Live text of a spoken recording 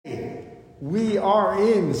We are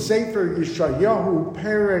in Sefer Yeshayahu,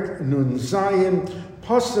 Perek Nun Zayin,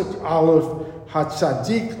 Pasuk Aleph,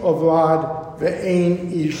 Hatzadik Ovad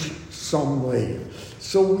Ve'ein Ish Samlev.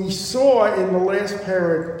 So we saw in the last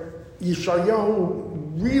Perek,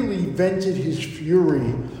 Yeshayahu really vented his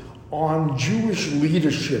fury on Jewish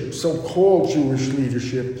leadership, so-called Jewish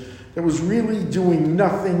leadership, that was really doing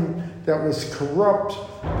nothing, that was corrupt,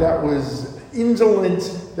 that was indolent,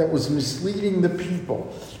 that was misleading the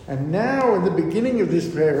people. And now, in the beginning of this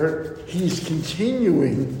prayer, he's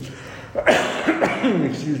continuing,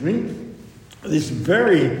 this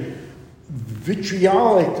very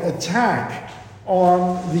vitriolic attack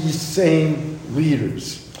on these same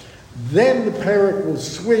leaders. Then the parak will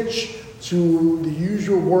switch to the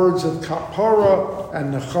usual words of kapara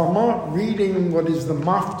and nechama, reading what is the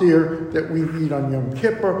maftir that we read on Yom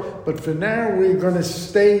Kippur. But for now, we're going to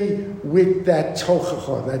stay with that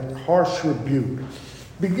tochacha, that harsh rebuke.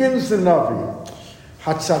 Begins the Navi.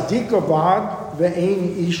 Hatzadik avad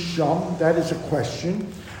ve'ein ish sham. That is a question.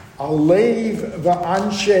 Alev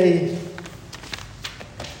va'anshe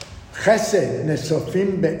chesed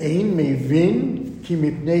nesafim be'ein mevin ki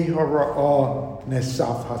mipnei hara'ah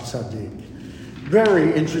nesaf hatzadik.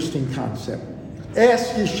 Very interesting concept.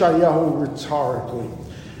 Ask Yeshayahu rhetorically.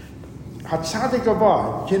 Hatzadik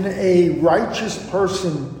avad, can a righteous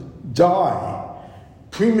person die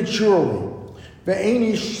prematurely? Ve'ein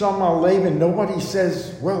ish sham alev, and nobody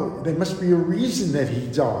says, well, there must be a reason that he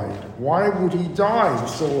died. Why would he die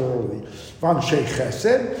so early? V'anshe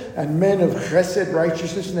chesed, and men of chesed,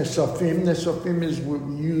 righteousness, nesafim is what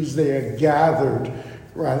we use there, gathered,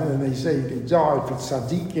 rather than they say they died, but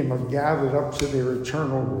tzaddikim are gathered up to their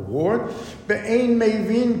eternal reward. Ve'ein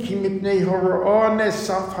mevin ki mipnei hara'ah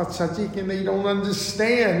nesaf hatzadik, and they don't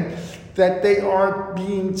understand that they are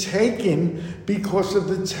being taken because of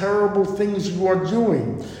the terrible things you are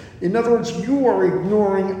doing. In other words, you are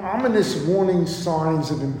ignoring ominous warning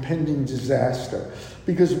signs of impending disaster,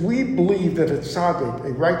 because we believe that a tzaddik,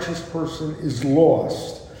 a righteous person, is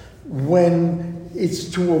lost when it's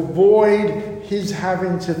to avoid his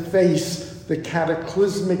having to face the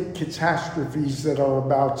cataclysmic catastrophes that are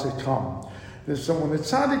about to come. So when a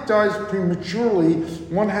tzaddik dies prematurely,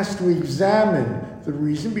 one has to examine the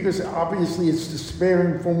reason, because obviously it's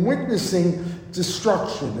despairing from witnessing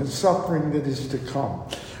destruction and suffering that is to come.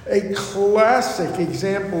 A classic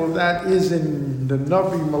example of that is in the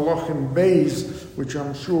Navi Malachim Beis, which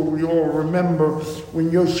I'm sure we all remember,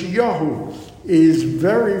 when Yoshiyahu is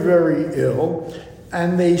very, very ill,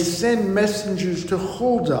 and they send messengers to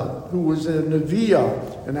Huldah, who was a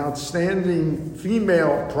Neviah, an outstanding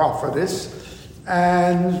female prophetess,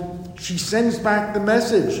 and she sends back the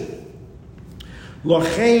message.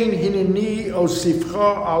 L'chein hineni osifcha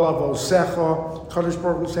ala vosecha. Kadosh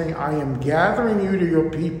Baruch Hu saying, I am gathering you to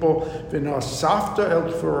your people. V'nasafta el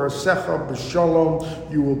kfarasecha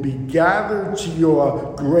b'shalom. You will be gathered to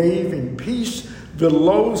your grave in peace.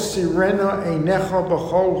 V'lo sirena einecha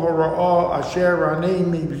b'chol hara'ah asher anei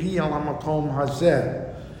mivi al hamakom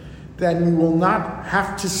hazeh. Then you will not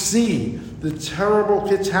have to see the terrible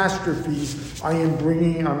catastrophes I am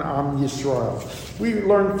bringing on Am Yisrael. We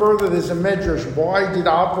learn further, there's a medrash, why did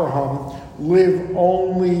Abraham live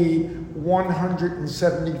only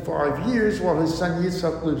 175 years while his son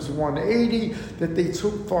Yitzchak lives 180, that they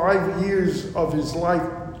took 5 years of his life,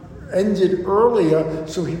 ended earlier,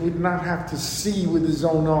 so he would not have to see with his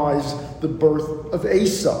own eyes the birth of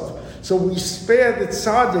Esav. So we spare the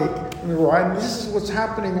tzaddik, and this is what's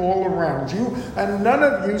happening all around you, and none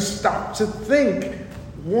of you stop to think,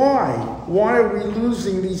 why? Why are we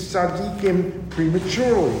losing these tzaddikim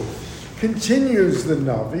prematurely? Continues the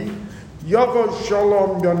Navi, Yavo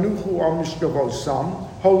shalom yanuchu al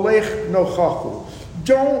mishkavosam, holech nochachu.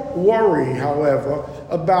 Don't worry, however,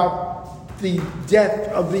 about the death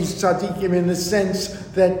of these tzaddikim in the sense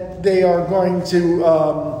that they are going to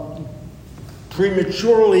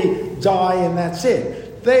prematurely die and that's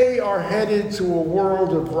it. They are headed to a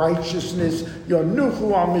world of righteousness.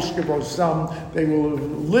 Yanuchu al mishkavosam. They will have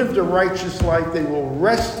lived a righteous life. They will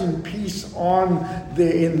rest in peace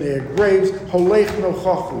in their graves. Holech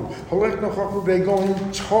nochachu. Holech nochachu. They're going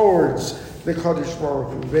towards the Kadosh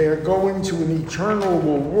Baruch Hu. They are going to an eternal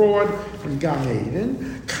reward in Gan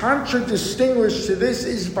Eden. Contradistinguished to this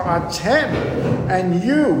is Ba'atem, and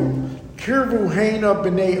you, Kirvu Heina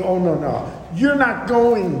B'nei Onona. You're not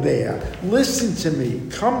going there. Listen to me.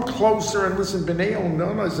 Come closer and listen. B'nei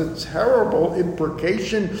Onona is a terrible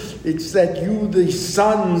imprecation. It's that you, the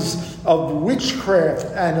sons of witchcraft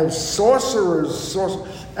and of sorcerers,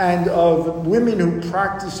 and of women who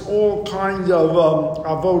practice all kinds of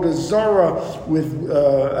avodah zarah with,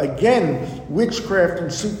 again, witchcraft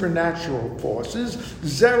and supernatural forces.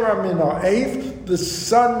 Zera min ha'ef, the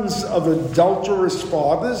sons of adulterous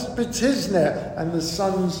fathers, B'tizneh, and the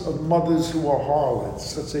sons of mothers who are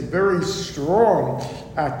harlots. That's a very strong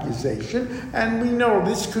accusation, and we know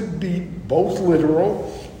this could be both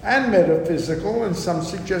literal and metaphysical, and some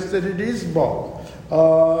suggest that it is both.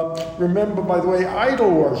 Remember, by the way,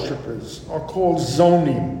 idol worshippers are called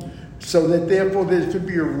zonim, so that therefore there could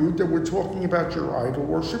be a root that we're talking about your idol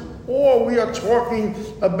worship, or we are talking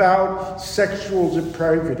about sexual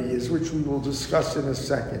depravity, as which we will discuss in a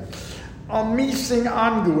second. Mising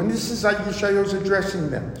angu, and this is Yeshayahu's addressing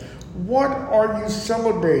them. What are you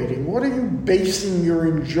celebrating? What are you basing your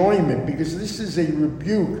enjoyment? Because this is a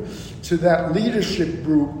rebuke to that leadership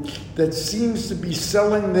group that seems to be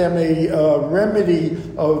selling them a remedy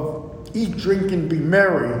of eat, drink, and be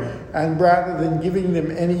merry, and rather than giving them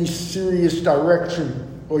any serious direction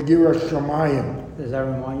or yiras shamayim. Does that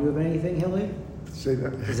remind you of anything, Hilly? Say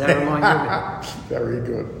that. Does that remind you of it? Very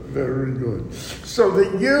good, very good. So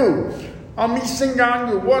that you,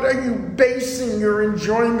 Amisingangu, what are you basing your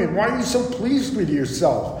enjoyment? Why are you so pleased with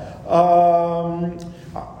yourself?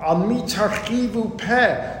 Amitarchivu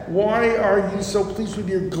peh, why are you so pleased with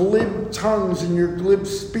your glib tongues and your glib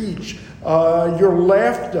speech, your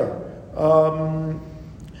laughter?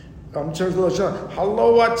 Halo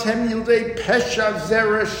atem yildei pesha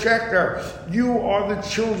zera sheker. You are the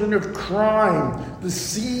children of crime, the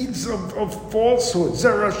seeds of falsehood.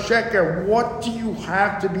 Zera sheker. What do you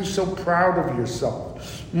have to be so proud of yourself?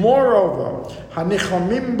 Moreover,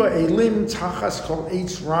 hanichamim ba'elim tachas kol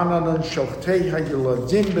eitz rananan shochtei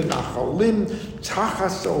hayeladim benachalim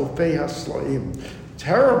tachas ofei haslaim.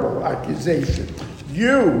 Terrible accusation.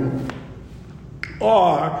 You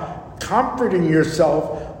are comforting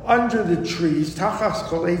yourself under the trees. Tachas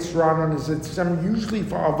kol eitz ranan is usually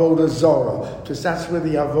for avodah zarah, because that's where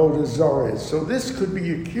the avodah zarah is. So this could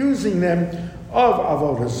be accusing them of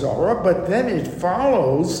avodah zarah, but then it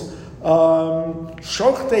follows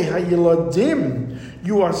shochtei hayeladim.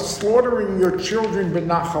 You are slaughtering your children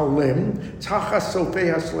benachalim, tachas sofei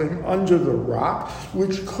haslim, under the rock,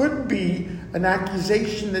 which could be an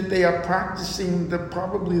accusation that they are practicing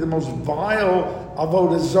probably the most vile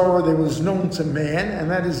avodah zarah that was known to man, and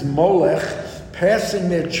that is Molech, passing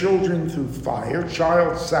their children through fire,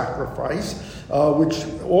 child sacrifice, which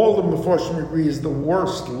all the Mefarshim agree is the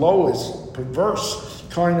worst, lowest, perverse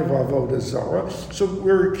kind of avodah zarah. So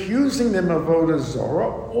we're accusing them of avodah zarah,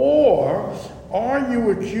 or are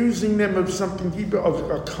you accusing them of something, of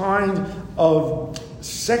a kind of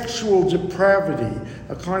sexual depravity,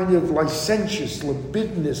 a kind of licentious,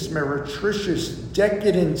 libidinous, meretricious,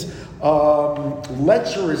 decadent,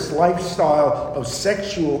 lecherous lifestyle of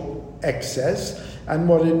sexual excess? And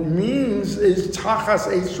what it means is tachas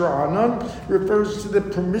eitz ra'anan refers to the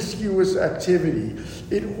promiscuous activity.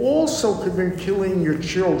 It also could be killing your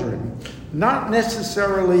children, not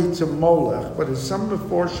necessarily to Molech, but as some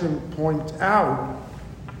Mefarshim point out,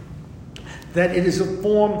 that it is it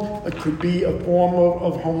could be a form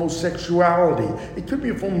of homosexuality. It could be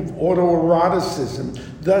a form of autoeroticism.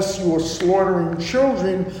 Thus, you are slaughtering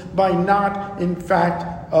children by not, in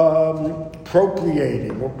fact,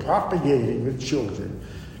 procreating or propagating the children.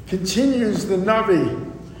 Continues the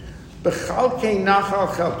Navi. B'chalkei nachal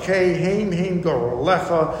chalkei heim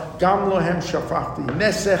goralecha gam lohem shafachti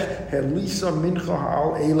nesech helisa mincha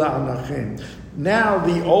ha'al eila anachem. Now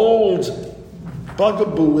the old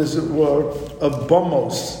bugaboo, as it were, of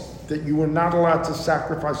Bamos, that you were not allowed to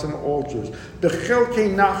sacrifice on altars.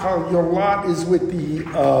 B'chalkei nachal, your lot is with the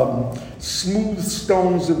smooth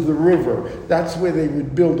stones of the river. That's where they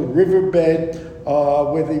would build a riverbed,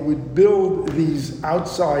 where they would build these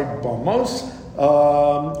outside Bamos.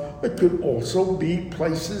 It could also be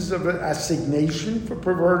places of assignation for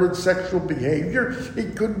perverted sexual behavior.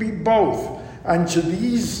 It could be both. And to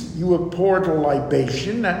these you have poured a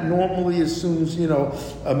libation that normally assumes,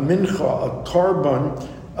 a mincha, a korban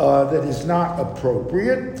that is not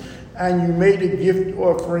appropriate. And you made a gift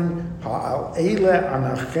offering, ha'al eile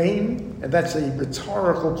anachem, and that's a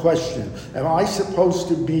rhetorical question. Am I supposed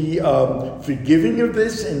to be forgiving of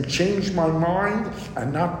this and change my mind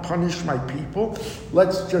and not punish my people?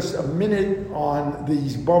 Let's just a minute on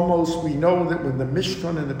these Bamos. We know that when the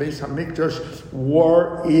Mishkan and the Beis HaMikdash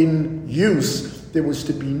were in use, there was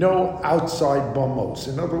to be no outside Bamos.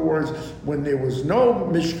 In other words, when there was no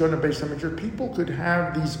Mishkan and Beis HaMikdash, people could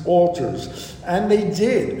have these altars. And they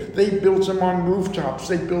did. They built them on rooftops.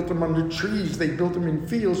 They built them under trees. They built them in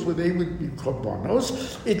fields where they would be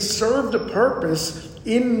korbanos. It served a purpose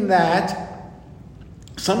in that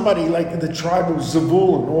somebody like the tribe of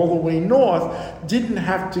Zebulun all the way north didn't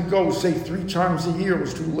have to go, say, 3 times a year,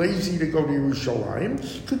 was too lazy to go to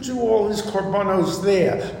Yerushalayim, could do all his korbanos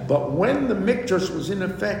there. But when the Mikdash was in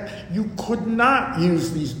effect, you could not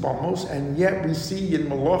use these bamos, and yet we see in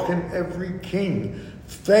Malachim every king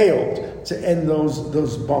failed to end those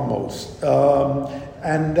bamos.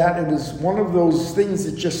 And that it was one of those things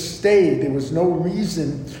that just stayed. There was no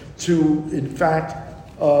reason to, in fact,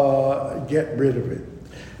 get rid of it.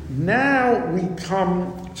 Now we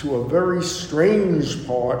come to a very strange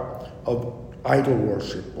part of idol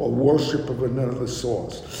worship, or worship of another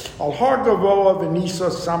source. Al har gavoa v'nisa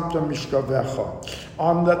samta mishkavecha.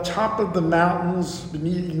 On the top of the mountains,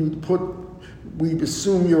 you put, we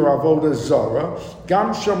assume, your avodah zara.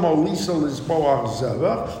 Gam shamo lisa lizboach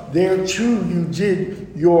zevach. There too you did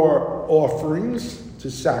your offerings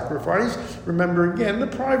to sacrifice. Remember again, the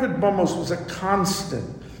private bamos was a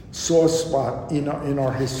constant sore spot in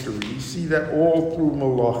our history. You see that all through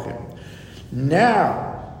Malachim. Now,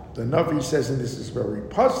 the Navi says, and this is very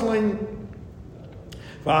puzzling,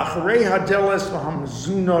 V'acharei hadeles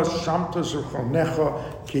v'hamzuna shamta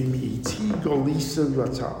zurchonecha kemi'iti golisa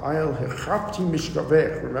v'ta'ayel hirchavti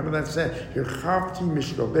mishkavech. Remember that saying, hirchavti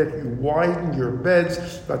mishkavech, you widen your beds,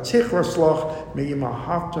 v'tichras lach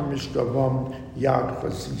me'imahavta mishkavam yad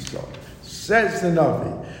chazisa. Says the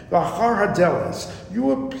Navi, V'achar hadeles, you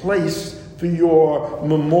have placed for your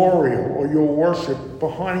memorial or your worship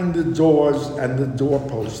behind the doors and the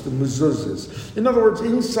doorposts, the mezuzahs. In other words,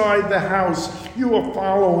 inside the house, you are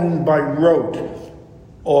following by rote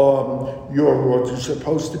what you're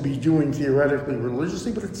supposed to be doing theoretically,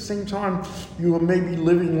 religiously, but at the same time, you are maybe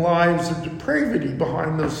living lives of depravity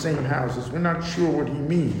behind those same houses. We're not sure what he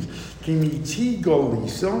means. Kimiti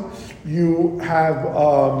golisa, you have,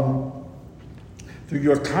 through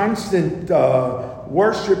your constant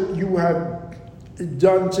worship, you have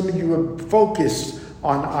done to me, you have focused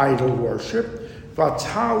on idol worship.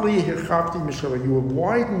 Vatali hirchavti mishkaveh, you have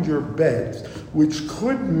widened your beds, which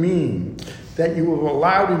could mean that you have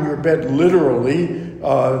allowed in your bed literally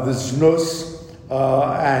the znus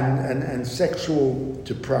and sexual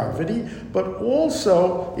depravity, but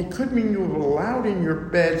also it could mean you have allowed in your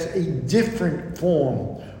beds a different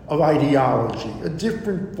form of ideology, a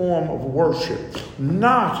different form of worship,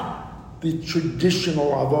 not the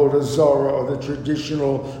traditional avodah zarah or the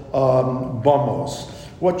traditional bamos.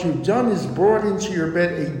 What you've done is brought into your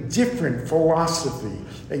bed a different philosophy,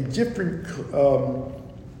 a different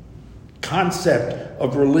concept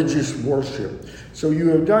of religious worship. So you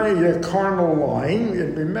have done a carnal line,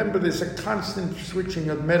 and remember there's a constant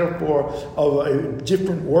switching of metaphor of a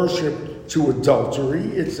different worship to adultery.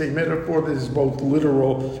 It's a metaphor that is both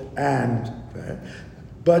literal and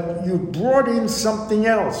but you brought in something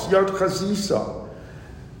else, Yad Chazisa.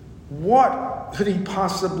 What could he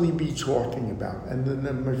possibly be talking about? And then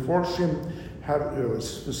the Meforshim have,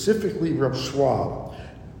 specifically Reb Schwab,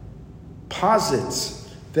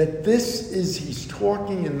 posits that he's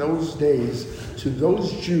talking in those days to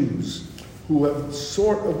those Jews who have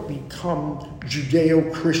sort of become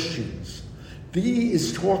Judeo-Christians. He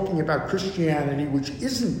is talking about Christianity, which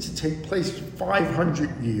isn't to take place for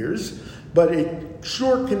 500 years, but it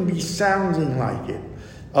sure can be sounding like it.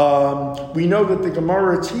 We know that the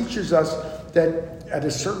Gemara teaches us that at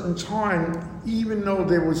a certain time, even though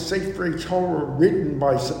there was Sefer Torah written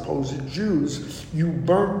by supposed Jews, you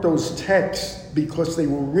burnt those texts because they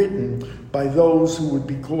were written by those who would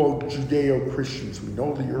be called Judeo-Christians. We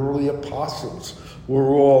know the early apostles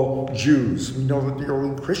were all Jews. We know that the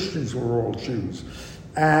early Christians were all Jews.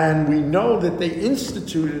 And we know that they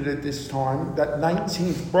instituted at this time that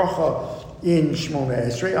 19th bracha in Shmoneh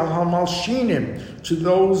Esrei, al hamalshinim, to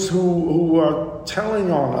those who are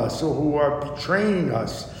telling on us or who are betraying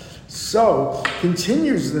us. So,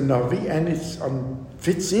 continues the Navi, and it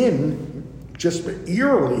fits in just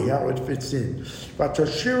eerily how it fits in.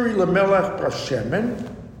 Vatashiri lemelech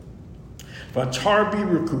brashemen, vatarbi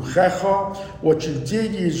rekuchecha. What you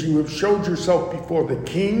did is you have showed yourself before the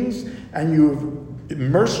kings, and you have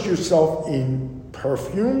immersed yourself in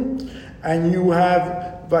perfume, and you have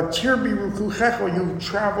vatirbi rekuchecha. You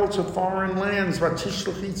travel to foreign lands.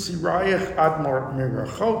 Vatishlachit sirayach admar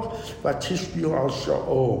mirachot. Vatishbil al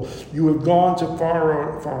shaol. You have gone to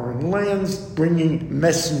foreign lands, bringing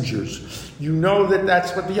messengers. You know that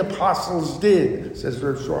that's what the apostles did, says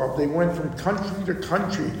Rav Schwab. They went from country to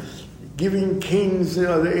country, giving kings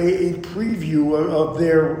a preview of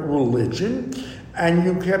their religion. And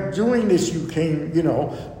you kept doing this. You came,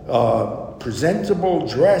 presentable,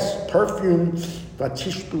 dressed, perfume,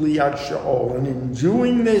 vatishbili ad sha'ol. And in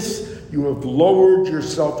doing this, you have lowered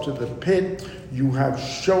yourself to the pit. You have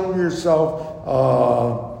shown yourself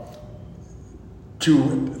to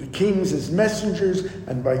the kings as messengers,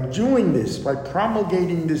 and by doing this, by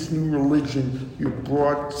promulgating this new religion, you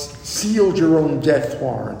sealed your own death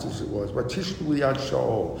warrant, as it was.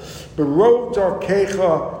 Berov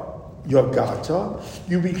darkecha yogata,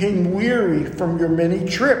 you became weary from your many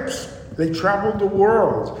trips. They traveled the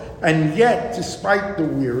world, and yet, despite the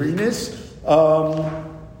weariness,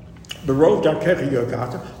 Berov darkecha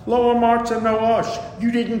yogata, lo amarta noash,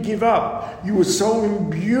 you didn't give up. You were so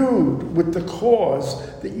imbued with the cause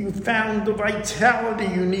that you found the vitality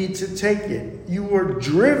you need to take it. You were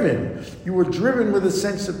driven. You were driven with a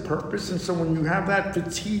sense of purpose, and so when you have that,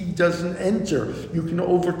 fatigue doesn't enter. You can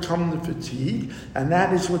overcome the fatigue, and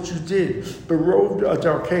that is what you did. Berov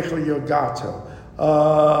darkecha yogata.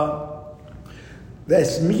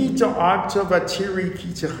 Vesmita arta vatiri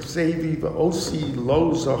kitachsevi vaosi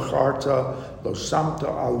lo zacharta lo samta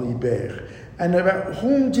alibech. And about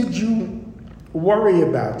whom did you worry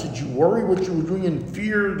about? Did you worry what you were doing in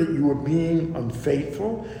fear that you were being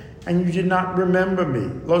unfaithful? And you did not remember me.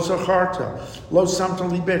 Lo zacharta, lo samta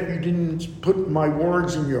libech. You didn't put my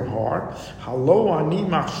words in your heart. Halo ani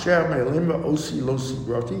machsher me'elim va'osi lo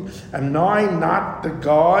sigroti. Am I not the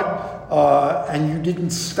God? And you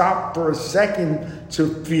didn't stop for a second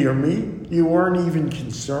to fear me. You weren't even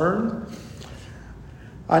concerned.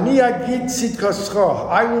 Ani agid tzidkascha.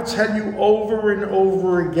 I will tell you over and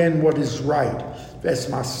over again what is right.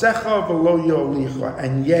 Vesmasecha v'lo yolicha.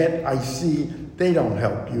 And yet I see they don't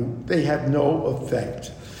help you. They have no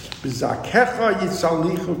effect.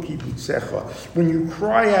 When you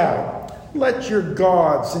cry out, let your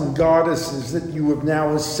gods and goddesses that you have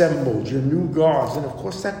now assembled, your new gods, and of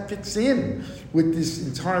course that fits in with this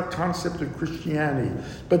entire concept of Christianity,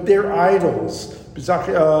 but they're idols. They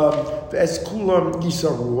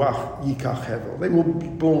will be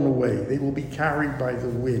blown away. They will be carried by the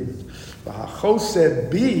wind. But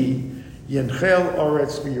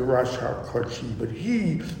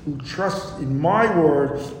he who trusts in my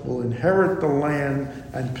word will inherit the land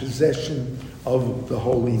and possession of the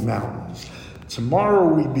holy mountains. Tomorrow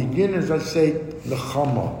we begin, as I say,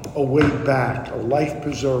 Nechama, a way back, a life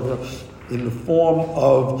preserver, in the form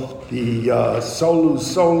of the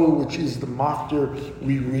Solu, which is the Machter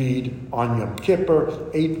we read on Yom Kippur,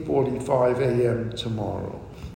 8:45 a.m. tomorrow.